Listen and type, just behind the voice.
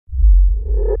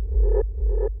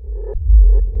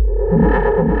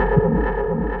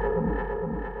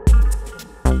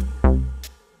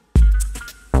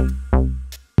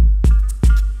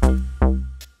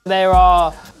There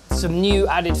are some new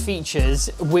added features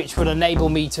which would enable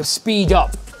me to speed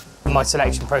up my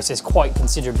selection process quite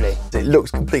considerably. It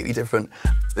looks completely different.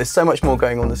 There's so much more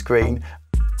going on the screen,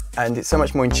 and it's so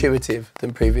much more intuitive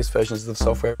than previous versions of the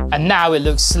software. And now it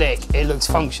looks slick, it looks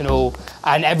functional,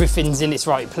 and everything's in its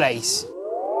right place.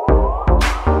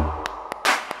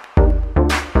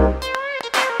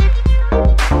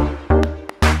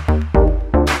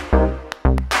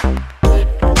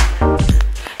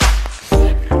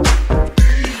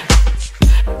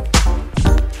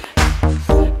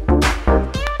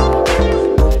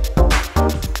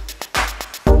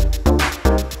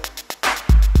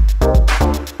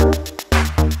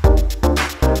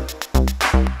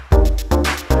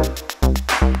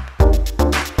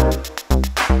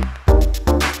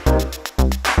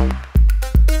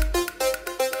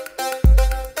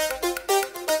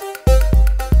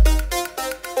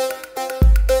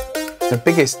 The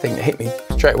biggest thing that hit me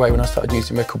straight away when I started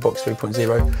using rekordbox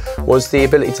 3.0 was the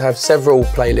ability to have several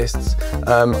playlists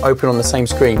open on the same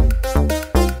screen.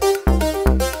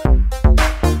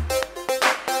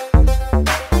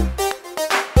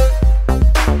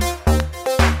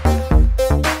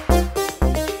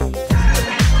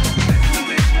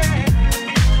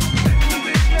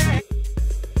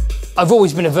 I've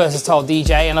always been a versatile DJ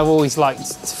and I've always liked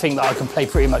to think that I can play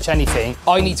pretty much anything.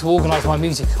 I need to organise my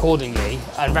music accordingly,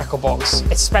 and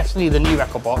rekordbox, especially the new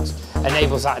rekordbox,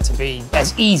 enables that to be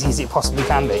as easy as it possibly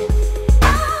can be.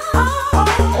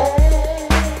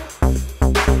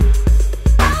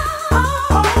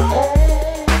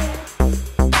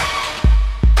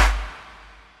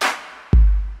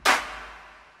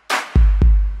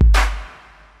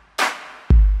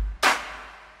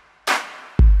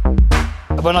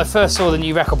 When I first saw the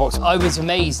new rekordbox, I was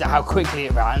amazed at how quickly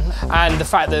it ran, and the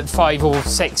fact that 5 or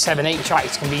 6, 7, 8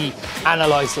 tracks can be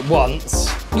analysed at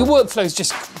once. Your workflow's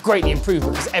just greatly improved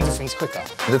because everything's quicker.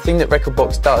 The thing that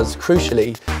rekordbox does,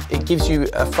 crucially, it gives you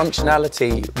a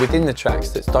functionality within the tracks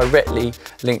that's directly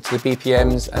linked to the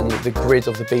BPMs and the grid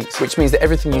of the beats, which means that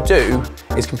everything you do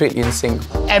is completely in sync.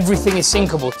 Everything is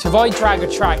syncable. So if I drag a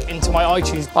track into my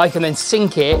iTunes, I can then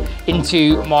sync it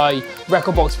into my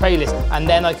rekordbox playlist, and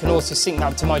then I can also sync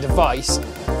that to my device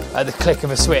at the click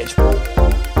of a switch.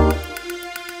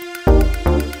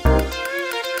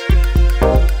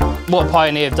 What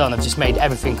Pioneer have done have just made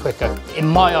everything quicker. In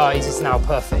my eyes, it's now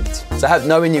perfect. So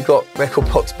knowing you've got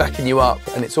rekordbox backing you up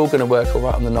and it's all going to work all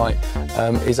right on the night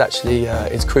is actually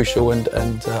it's crucial, and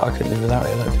I couldn't live without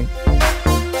it, I don't think.